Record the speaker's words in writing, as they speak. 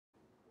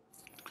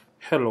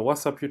Hello,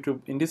 what's up YouTube?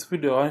 In this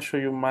video I want to show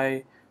you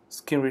my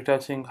skin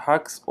retouching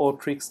hacks or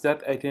tricks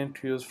that I tend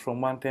to use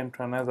from one time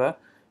to another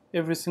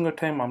every single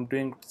time I'm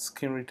doing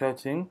skin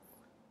retouching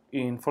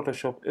in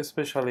Photoshop,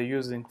 especially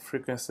using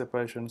frequency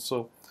separation.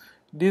 So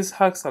these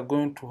hacks are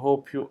going to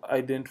help you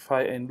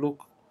identify and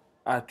look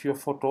at your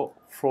photo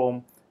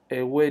from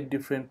a way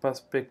different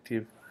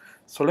perspective.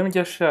 So let me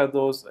just share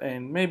those,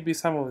 and maybe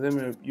some of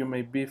them you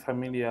may be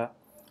familiar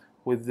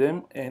with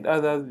them and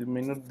others you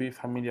may not be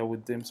familiar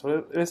with them.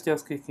 So let's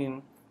just kick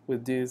in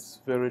with this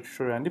very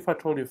tutorial. And if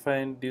at all you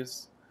find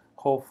this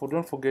helpful,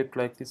 don't forget to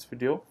like this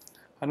video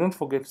and don't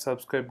forget to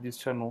subscribe to this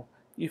channel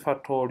if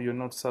at all you're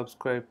not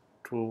subscribed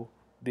to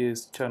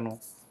this channel.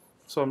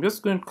 So I'm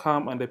just going to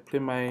come and I play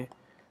my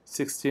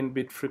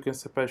 16-bit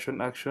frequency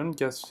separation action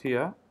just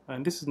here,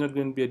 and this is not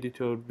going to be a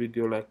detailed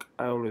video like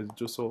I always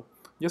do. So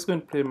I'm just going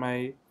to play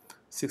my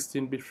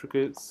 16-bit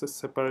frequency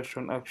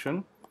separation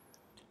action,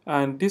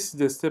 and this is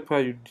the step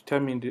where you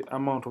determine the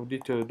amount of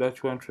detail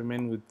that you want to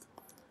remain with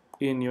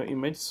in your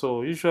image.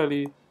 So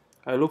usually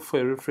I look for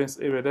a reference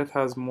area that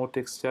has more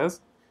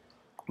textures,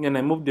 then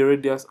I move the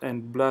radius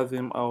and blur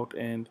them out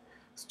and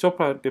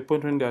stop at the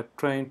point when they are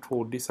trying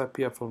to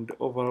disappear from the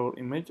overall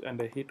image,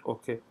 and I hit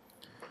OK.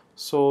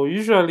 So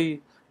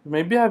usually you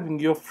may be having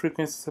your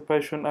frequency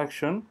separation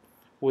action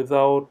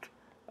without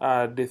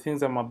the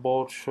things I'm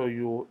about to show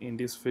you in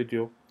this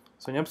video.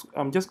 So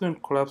I'm just going to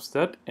collapse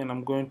that, and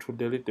I'm going to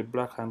delete the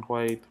black and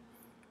white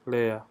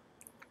layer.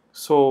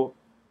 So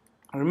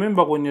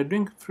remember, when you're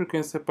doing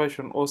frequency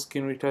separation or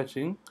skin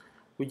retouching,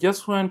 we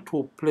just want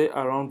to play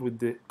around with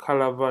the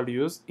color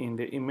values in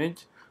the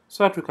image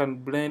so that we can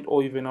blend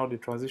or even out the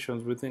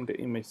transitions within the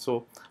image.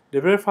 So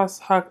the very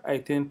first hack I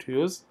tend to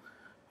use,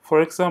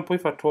 for example,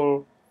 if at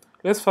all,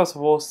 let's first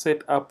of all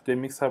set up the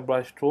mixer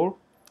brush tool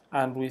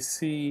and we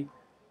see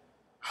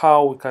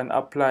how we can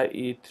apply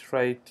it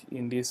right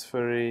in this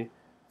very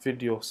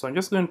video. So I'm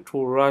just going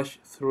to rush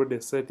through the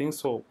settings.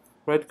 So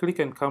right click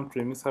and come to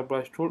the mixer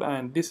brush tool,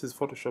 and this is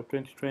Photoshop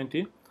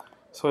 2020.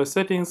 So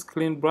settings,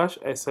 clean brush,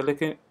 I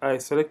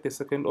select the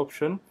second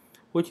option,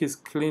 which is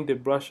clean the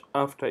brush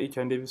after each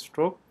and every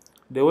stroke.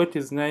 The weight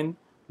is 9,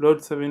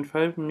 load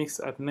 75,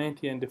 mix at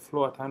 90, and the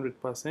flow at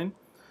 100%.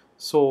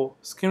 So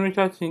skin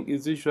retouching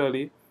is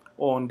usually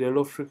on the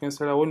low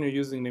frequency layer when you're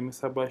using the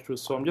mixer brush tool.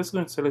 So I'm just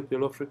going to select the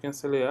low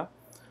frequency layer,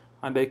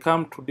 and I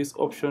come to this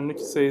option which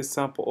says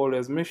sample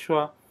always. Make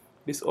sure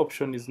this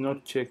option is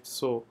not checked.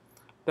 So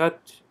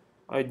that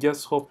I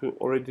just hope you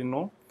already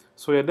know.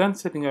 So you're done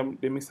setting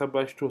up the mixer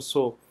brush tool.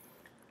 So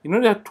in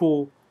order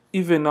to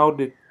even out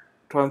the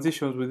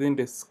transitions within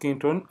the skin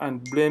tone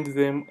and blend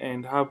them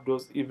and have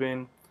those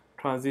even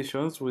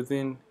transitions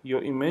within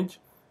your image,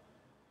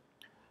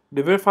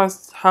 the very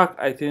first hack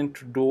I tend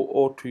to do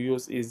or to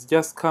use is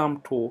just come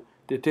to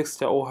the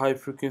texture or high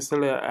frequency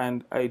layer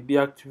and I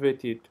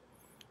deactivate it.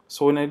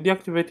 So when I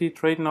deactivate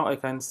it, right now I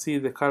can see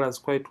the colors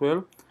quite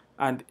well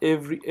and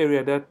every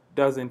area that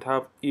doesn't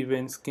have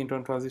even skin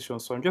tone transition.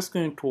 So I'm just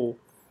going to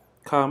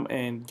come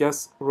and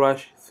just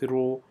rush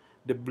through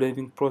the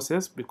blending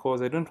process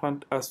because I don't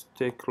want us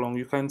to take long.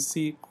 You can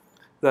see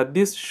that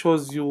this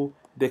shows you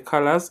the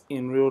colors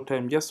in real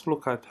time. Just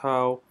look at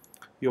how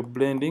you're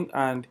blending,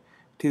 and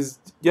it is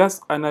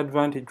just an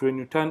advantage when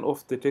you turn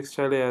off the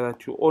texture layer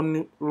that you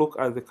only look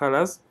at the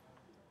colors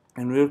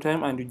in real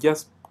time and you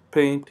just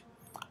paint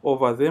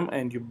over them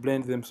and you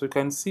blend them. So you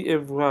can see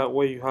everywhere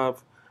where you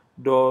have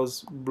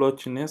those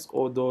blotchiness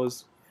or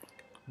those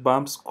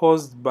bumps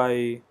caused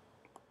by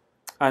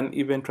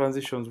uneven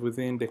transitions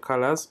within the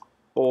colors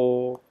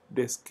or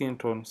the skin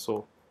tone.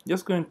 So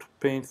just going to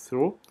paint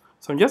through.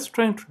 So I'm just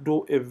trying to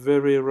do a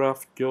very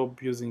rough job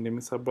using the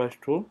mixer brush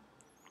tool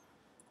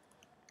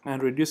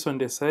and reduce on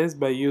the size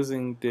by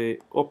using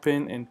the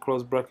open and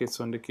close brackets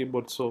on the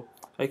keyboard. So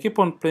I keep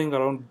on playing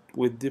around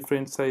with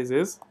different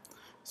sizes.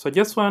 So I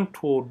just want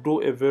to do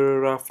a very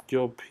rough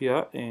job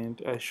here,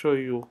 and I show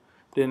you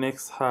the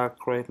next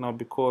hack right now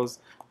because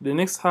the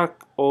next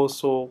hack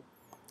also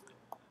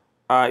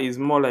is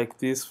more like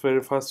this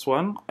very first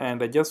one,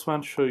 and I just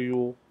want to show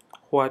you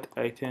what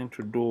I tend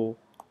to do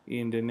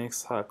in the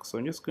next hack. So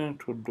I'm just going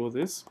to do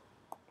this.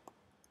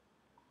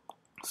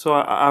 So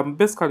I'm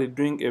basically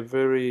doing a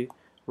very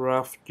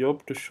rough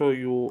job to show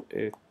you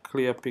a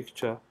clear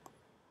picture.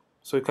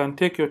 So you can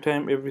take your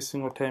time every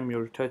single time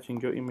you're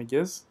retouching your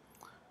images.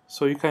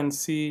 So you can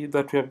see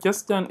that we have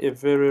just done a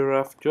very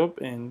rough job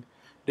and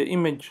the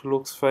image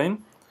looks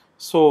fine.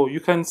 So you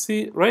can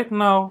see right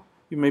now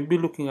you may be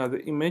looking at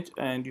the image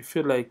and you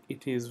feel like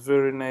it is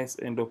very nice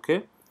and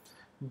okay,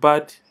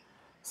 but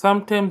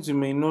sometimes you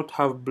may not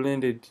have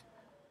blended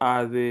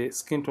the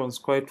skin tones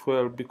quite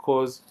well,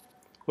 because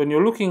when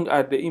you're looking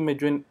at the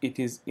image when it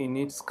is in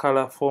its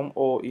color form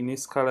or in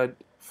its colored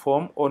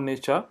form or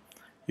nature,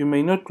 you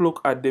may not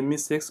look at the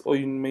mistakes or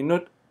you may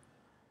not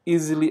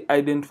easily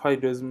identify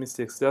those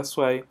mistakes. That's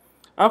why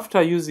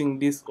after using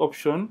this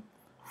option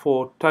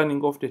for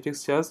turning off the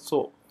textures,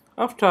 so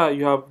after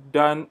you have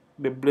done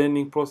the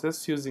blending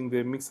process using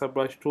the mixer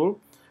brush tool,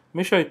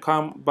 make sure you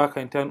come back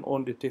and turn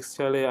on the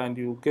texture layer and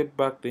you get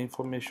back the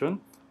information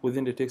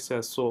within the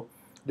texture. So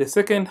the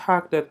second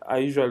hack that I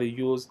usually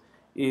use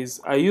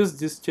is I use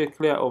this check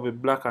layer of a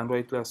black and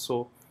white layer.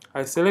 So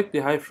I select the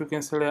high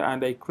frequency layer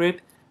and I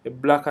create a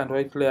black and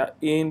white layer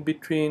in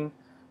between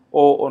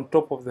or on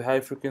top of the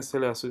high frequency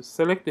layer. So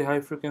select the high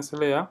frequency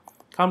layer,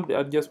 come to the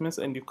adjustments,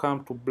 and you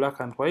come to black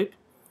and white.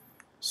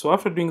 So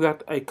after doing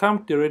that, I come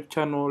to the red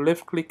channel,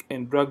 left click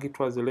and drag it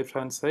towards the left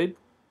hand side,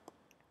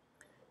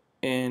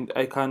 and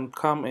I can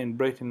come and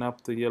brighten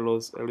up the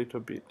yellows a little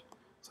bit.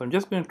 So I'm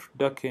just going to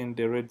darken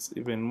the reds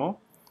even more.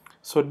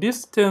 So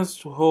this tends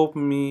to help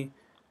me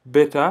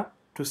better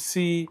to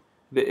see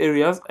the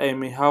areas I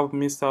may have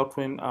missed out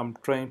when I'm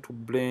trying to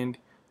blend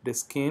the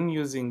skin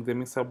using the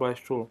mixer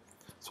brush tool.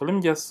 So let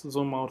me just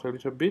zoom out a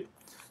little bit.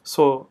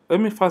 So let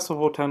me first of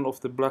all turn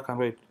off the black and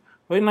white.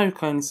 Right now you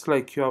can see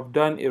like you have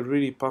done a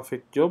really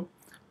perfect job,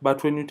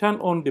 but when you turn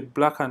on the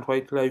black and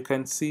white layer, you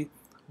can see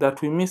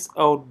that we miss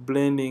out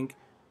blending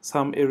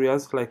some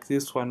areas like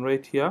this one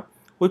right here,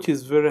 which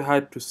is very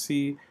hard to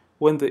see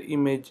when the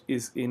image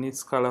is in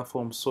its color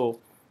form. So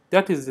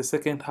that is the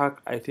second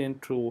hack I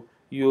tend to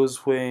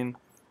use when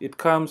it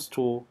comes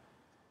to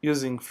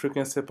using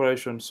frequency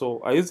separation. So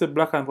I use the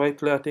black and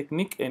white layer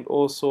technique and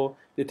also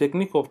the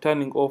technique of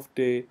turning off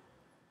the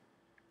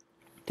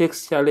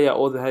texture layer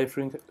or the high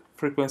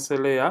frequency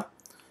layer.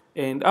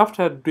 And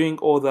after doing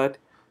all that,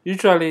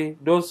 usually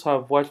those who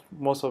have watched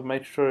most of my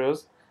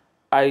tutorials,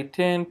 I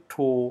tend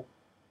to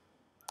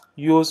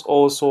use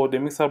also the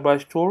mixer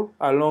brush tool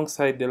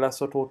alongside the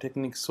lasso tool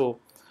technique. So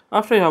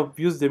after you have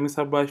used the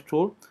mixer brush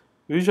tool,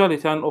 we usually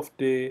turn off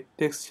the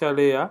texture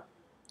layer.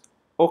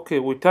 Okay,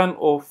 we turn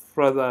off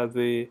rather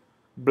the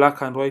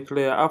black and white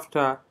layer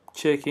after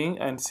checking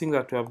and seeing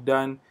that we have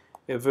done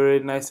a very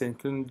nice and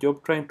clean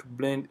job trying to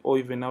blend or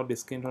even out the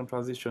skin tone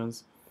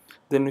transitions.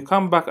 Then we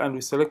come back and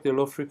we select the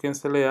low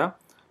frequency layer.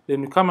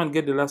 Then we come and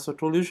get the lasso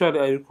tool. Usually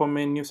I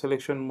recommend new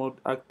selection mode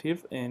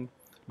active and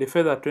the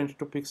feather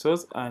 22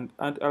 pixels and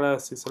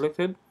alias is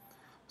selected.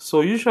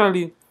 So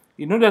usually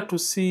in order to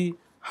see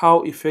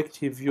how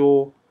effective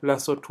your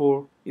lasso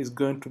tool is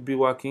going to be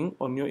working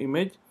on your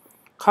image,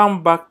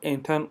 come back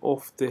and turn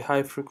off the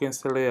high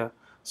frequency layer.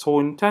 So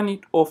when we turn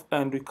it off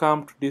and we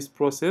come to this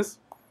process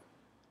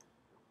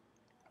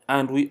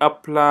and we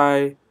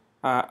apply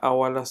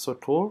our lasso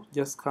tool,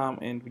 just come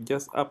and we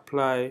just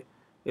apply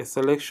a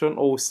selection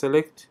or we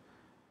select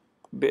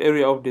the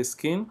area of the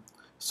skin.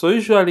 So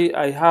usually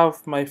I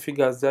have my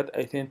figures that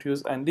I tend to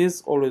use and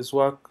these always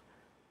work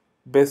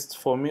best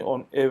for me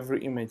on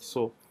every image.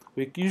 So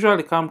we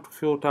usually come to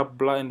filter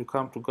blur and we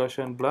come to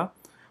Gaussian blur.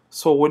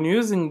 So when you're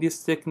using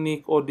this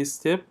technique or this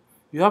step,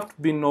 you have to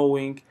be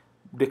knowing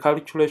the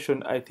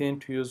calculation I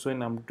tend to use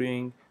when I'm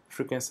doing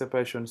frequency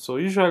separation. So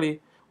usually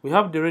we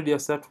have the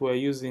radius that we're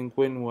using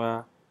when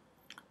we're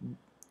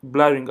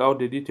blurring out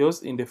the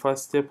details in the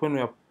first step when we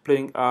are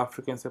playing our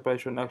frequency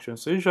separation action.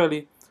 So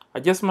usually I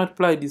just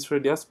multiply this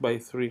radius by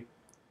 3.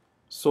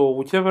 So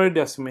whichever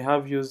radius you may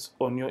have used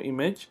on your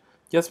image,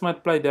 just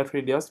multiply that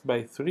radius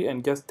by 3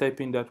 and just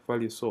type in that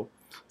value. So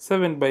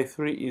 7 by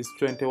 3 is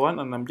 21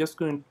 and I'm just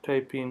going to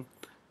type in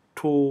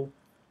 2,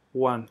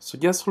 1. So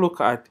just look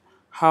at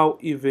how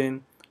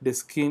even the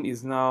skin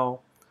is now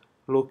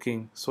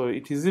looking. So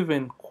it is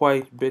even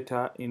quite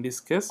better in this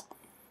case.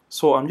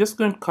 So I'm just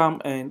going to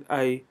come and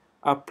I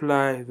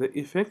apply the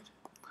effect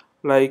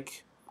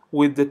like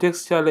with the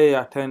texture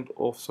layer turned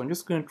off. So I'm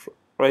just going to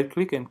right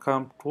click and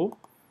come to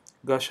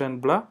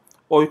Gaussian blur,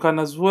 or you can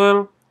as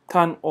well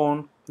turn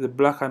on the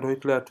black and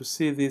white layer to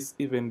see this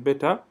even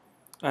better,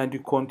 and you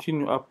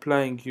continue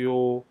applying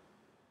your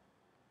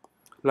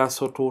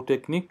lasso tool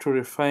technique to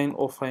refine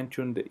or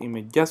fine-tune the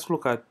image. Just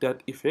look at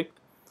that effect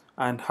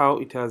and how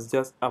it has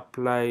just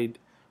applied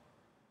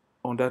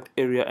on that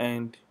area,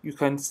 and you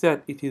can see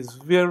that it is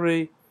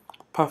very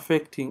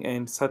perfecting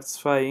and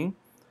satisfying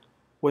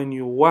when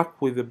you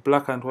work with the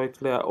black and white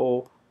layer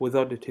or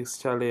without the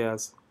texture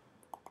layers.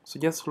 So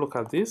just look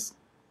at this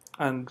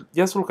and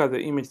just look at the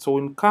image. So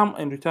when we come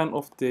and we turn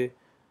off the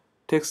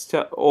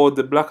texture or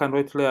the black and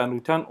white layer and we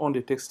turn on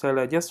the texture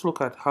layer, just look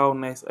at how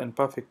nice and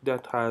perfect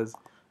that has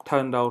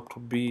turned out to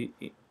be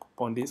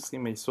on this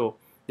image. So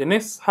the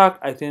next hack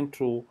I tend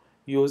to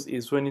use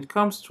is when it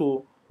comes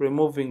to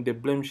removing the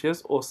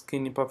blemishes or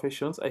skin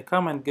imperfections, I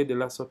come and get the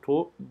lasso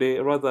tool,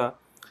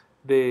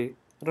 I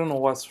don't know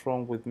what's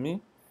wrong with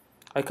me.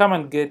 I come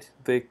and get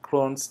the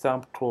clone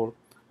stamp tool.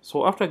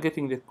 So after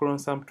getting the clone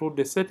stamp tool,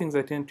 the settings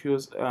I tend to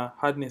use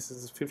hardness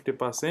is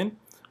 50%,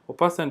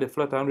 opacity and the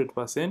flat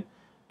 100%.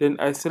 Then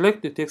I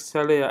select the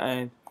texture layer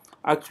and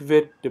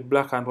activate the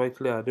black and white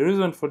layer. The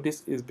reason for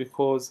this is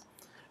because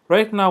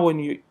right now when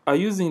you are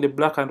using the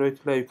black and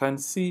white layer, you can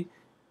see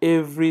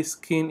every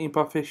skin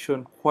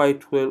imperfection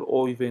quite well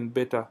or even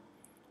better.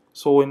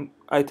 So when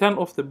I turn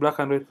off the black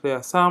and white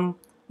layer, some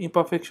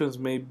imperfections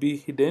may be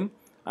hidden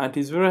and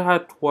it's very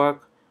hard to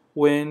work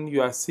when you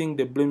are seeing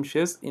the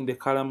blemishes in the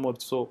color mode.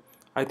 So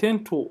I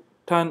tend to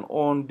turn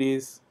on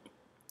this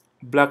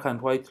black and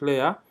white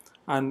layer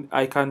and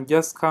I can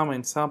just come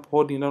and sample,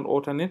 holding on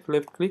alternate,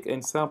 left click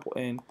and sample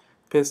and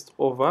paste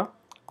over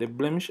the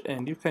blemish,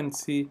 and you can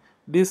see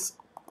this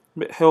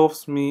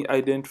helps me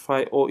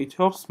identify, or it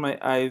helps my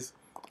eyes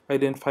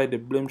identify the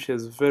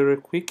blemishes very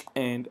quick,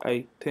 and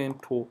I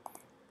tend to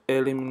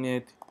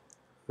eliminate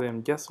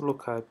them. Just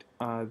look at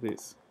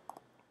this,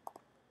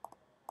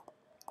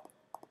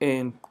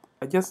 and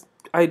I just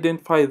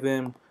identify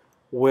them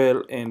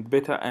well and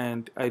better,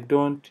 and I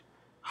don't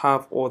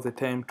have all the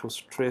time to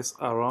stress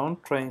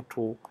around trying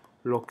to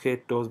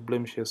locate those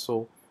blemishes.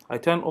 So I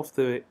turn off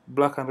the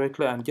black and white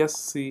layer and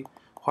just see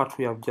what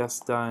we have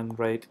just done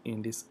right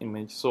in this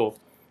image. So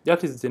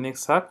that is the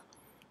next hack.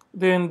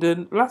 Then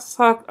the last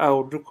hack I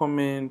would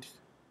recommend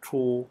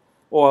to,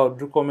 or I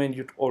would recommend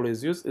you to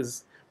always use,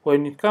 is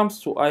when it comes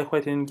to eye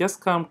whitening,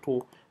 just come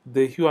to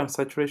the hue and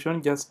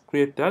saturation, just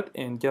create that,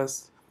 and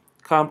just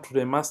come to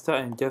the master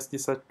and just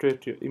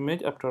desaturate your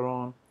image up to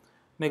around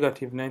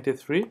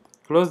 -93.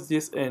 Close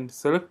this and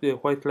select the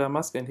white layer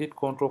mask and hit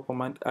Ctrl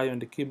Command I on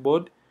the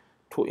keyboard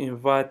to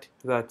invert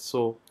that.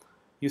 So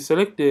you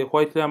select the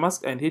white layer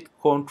mask and hit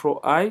Ctrl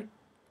I,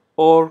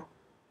 or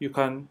you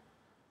can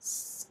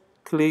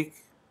click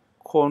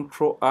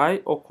Ctrl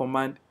I or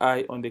Command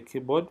I on the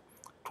keyboard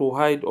to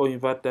hide or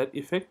invert that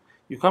effect.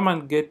 You come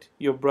and get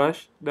your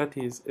brush, that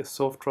is a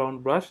soft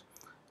round brush.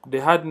 The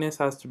hardness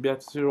has to be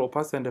at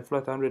 0% and the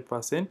flat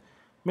 100%.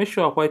 Make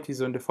sure white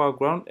is on the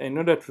foreground. In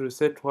order to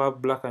reset to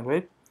have black and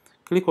white,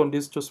 click on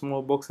these two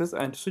small boxes,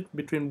 and to switch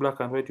between black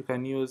and white you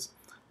can use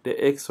the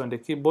X on the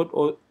keyboard,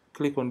 or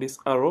click on this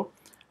arrow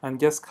and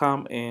just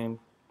come and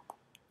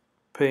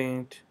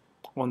paint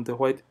on the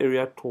white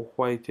area to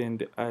whiten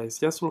the eyes.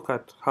 Just look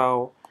at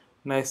how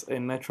nice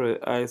and natural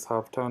the eyes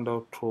have turned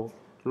out to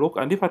look.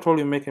 And if at all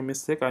you make a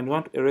mistake and you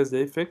want to erase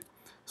the effect,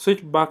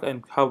 switch back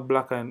and have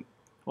black and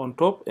on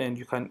top, and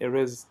you can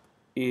erase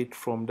it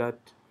from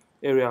that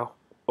area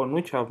on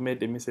which you have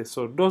made a mistake.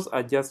 So those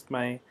are just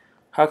my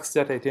hacks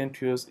that I tend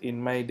to use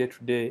in my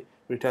day-to-day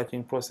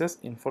retouching process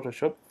in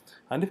Photoshop.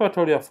 And if at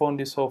all you have found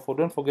this helpful,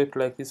 don't forget to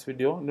like this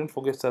video, don't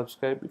forget to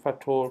subscribe if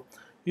at all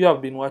you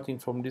have been watching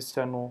from this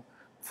channel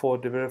for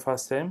the very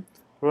first time.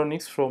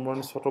 Ronix from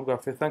Ronix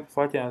Photography. Thank you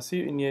for watching, and see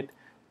you in yet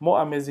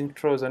more amazing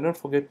tutorials. And don't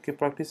forget to keep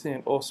practicing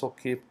and also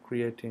keep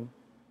creating.